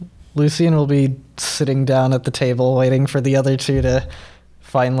Lucian will be sitting down at the table waiting for the other two to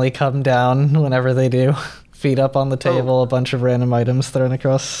finally come down whenever they do. Feet up on the table, a bunch of random items thrown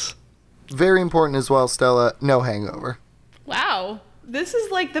across. Very important as well, Stella, no hangover. Wow. This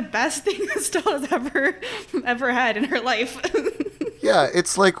is like the best thing that Stella's ever had in her life. Yeah,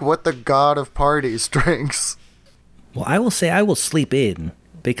 it's like what the god of parties drinks. Well, I will say I will sleep in,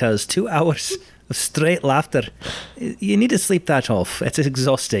 because 2 hours of straight laughter, you need to sleep that off. It's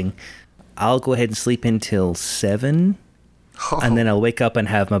exhausting. I'll go ahead and sleep until 7, and then I'll wake up and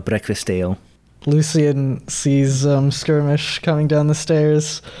have my breakfast ale. Lucian sees Skirmish coming down the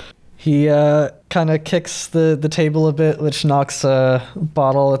stairs. He kind of kicks the table a bit, which knocks a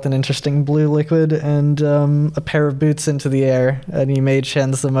bottle with an interesting blue liquid and a pair of boots into the air, and he mage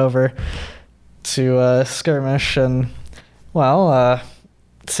hands them over to Skirmish. And, well,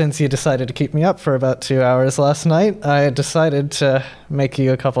 since you decided to keep me up for about 2 hours last night, I decided to make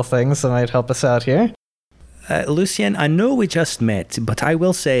you a couple things that might help us out here. Lucian, I know we just met, but I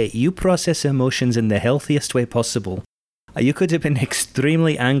will say you process emotions in the healthiest way possible. You could have been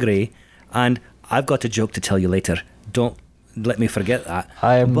extremely angry, and I've got a joke to tell you later. Don't let me forget that.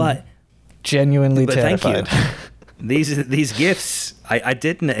 I'm genuinely terrified. Thank you. These gifts, I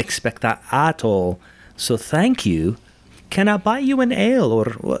didn't expect that at all. So thank you. Can I buy you an ale, or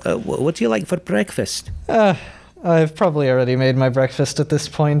what do you like for breakfast? I've probably already made my breakfast at this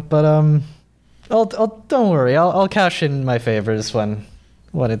point, but don't worry. I'll cash in my favors when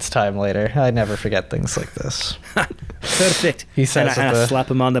it's time later. I never forget things like this. Perfect. He says, and I slap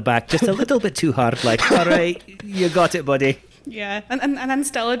him on the back just a little bit too hard, like, all right, you got it, buddy. Yeah, and then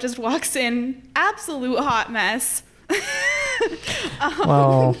Stella just walks in, absolute hot mess.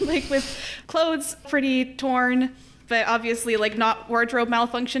 Wow. Like with clothes pretty torn, but obviously like not wardrobe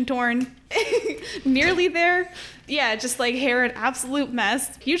malfunction torn. Nearly there. Yeah, just like hair an absolute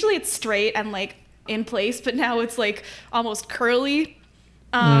mess. Usually it's straight and like in place, but now it's like almost curly.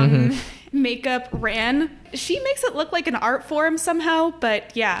 Makeup ran. She makes it look like an art form somehow,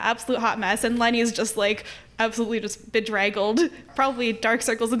 but yeah, absolute hot mess. And Lenny's just like absolutely just bedraggled. Probably dark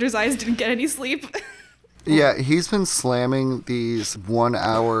circles under his eyes, didn't get any sleep. Yeah, he's been slamming these 1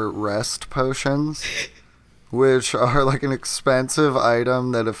 hour rest potions, which are like an expensive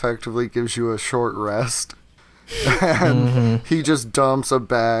item that effectively gives you a short rest. And he just dumps a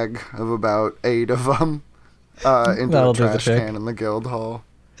bag of about 8 of them into a trash can in the guild hall.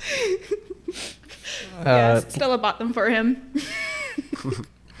 Yeah, Stella bought them for him.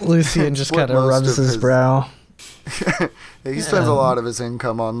 Lucian just kind of rubs his brow. He spends a lot of his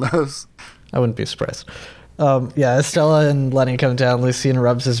income on those. I wouldn't be surprised. As Stella and Lenny come down, Lucian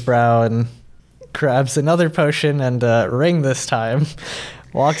rubs his brow and grabs another potion and a ring this time,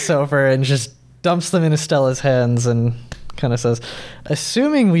 walks over and just dumps them into Stella's hands and kind of says,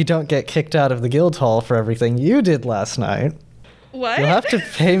 assuming we don't get kicked out of the guild hall for everything you did last night, what? You'll have to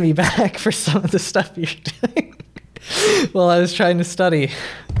pay me back for some of the stuff you're doing while I was trying to study.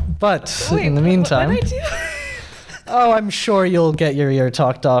 But in the meantime... What did I do? Oh, I'm sure you'll get your ear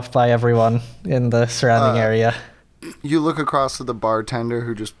talked off by everyone in the surrounding area. You look across to the bartender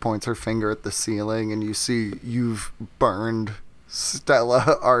who just points her finger at the ceiling, and you see you've burned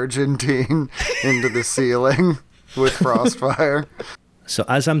Stella Argentine into the ceiling with frostfire. So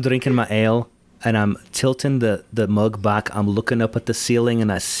as I'm drinking my ale and I'm tilting the mug back, I'm looking up at the ceiling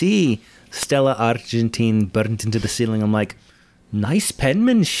and I see Stella Argentine burnt into the ceiling. I'm like, nice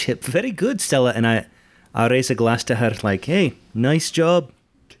penmanship. Very good, Stella. And I raise a glass to her like, hey, nice job.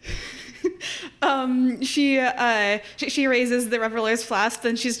 She raises the Reveler's flask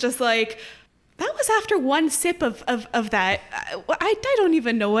and she's just like, that was after one sip of that. I don't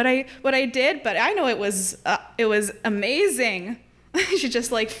even know what I did, but I know it was amazing. She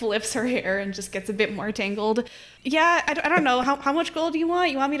just like flips her hair and just gets a bit more tangled. Yeah, I don't know. How much gold do you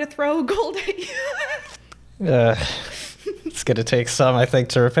want? You want me to throw gold at you? It's going to take some, I think,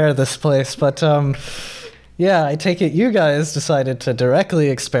 to repair this place. But yeah, I take it you guys decided to directly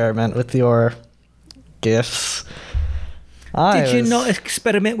experiment with your gifts. Did you not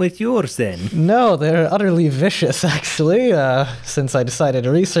experiment with yours then? No, they're utterly vicious, actually, since I decided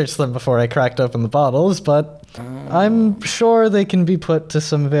to research them before I cracked open the bottles, but I'm sure they can be put to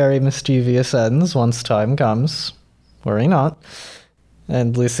some very mischievous ends once time comes. Worry not.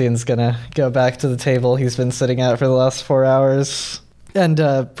 And Lucian's gonna go back to the table he's been sitting at for the last 4 hours. And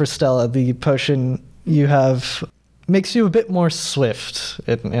for Stella, the potion you have makes you a bit more swift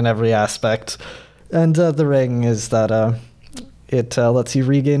in every aspect. And the ring is that... It lets you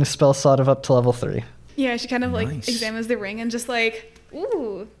regain a spell slot of up to level 3. Yeah, she kind of like examines the ring and just like,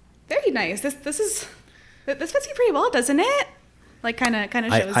 ooh, very nice. This fits you pretty well, doesn't it? Like kind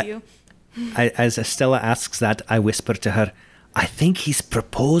of shows you. As Stella asks that, I whisper to her, I think he's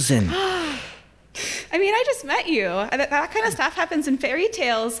proposing. I mean, I just met you. That kind of stuff happens in fairy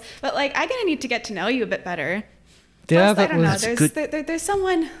tales, but like, I'm gonna need to get to know you a bit better. Yeah, Plus, I don't know. was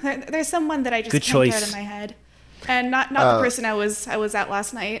There's someone that I just Good can't get choice. out of my head, and not the person I was at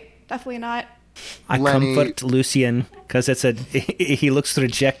last night. Definitely not. I Lenny- comfort Lucian because he looks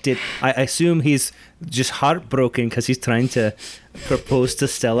rejected. I assume he's just heartbroken because he's trying to propose to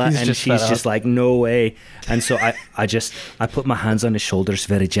Stella He's and just she's fed just up. like, no way. And so I put my hands on his shoulders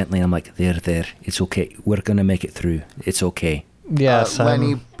very gently. I'm like, there, it's okay. We're gonna make it through. It's okay. Yes,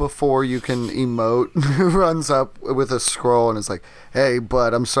 Lenny, before you can emote, runs up with a scroll and is like, hey,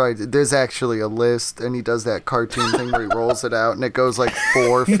 bud, I'm sorry, there's actually a list. And he does that cartoon thing where he rolls it out and it goes like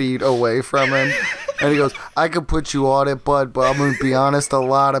 4 feet away from him. And he goes, I could put you on it, bud, but I'm going to be honest, a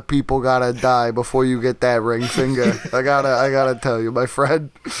lot of people gotta die before you get that ring finger. I gotta tell you, my friend.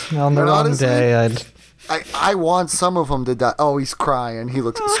 on the And wrong honestly, day, I'd... I want some of them to die. Oh, he's crying. He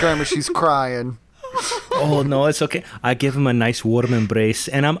looks, Skirmish, he's crying. Oh no, it's okay. I give him a nice warm embrace,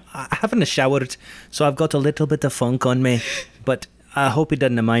 and I haven't showered, so I've got a little bit of funk on me. But I hope he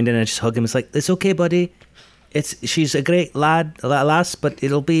doesn't mind, and I just hug him. It's like, it's okay, buddy. She's a great lass, but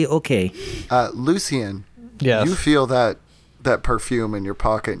it'll be okay. Lucian, Yes. you feel that perfume in your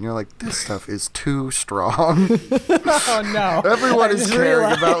pocket, and you're like, this stuff is too strong. Oh, no. Everyone is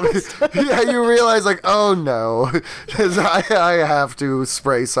caring about me. Yeah, you realize, like, oh no, 'cause I have to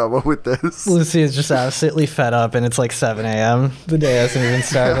spray someone with this. Lucy is just absolutely fed up, and it's like 7 a.m. The day hasn't even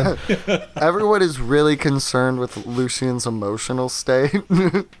started. Everyone is really concerned with Lucian's emotional state.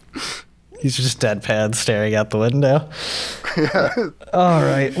 He's just deadpan staring out the window. All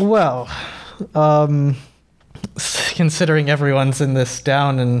right. Well, considering everyone's in this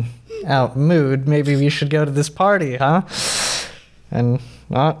down and out mood, maybe we should go to this party, huh? And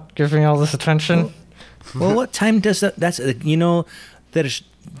not give me all this attention. Well, what time does that? That's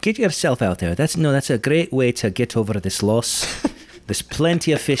get yourself out there. That's a great way to get over this loss. There's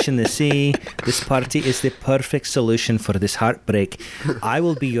plenty of fish in the sea. This party is the perfect solution for this heartbreak. I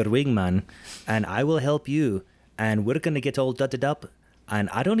will be your wingman, and I will help you. And we're gonna get all dudded up. And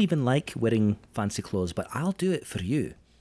I don't even like wearing fancy clothes, but I'll do it for you.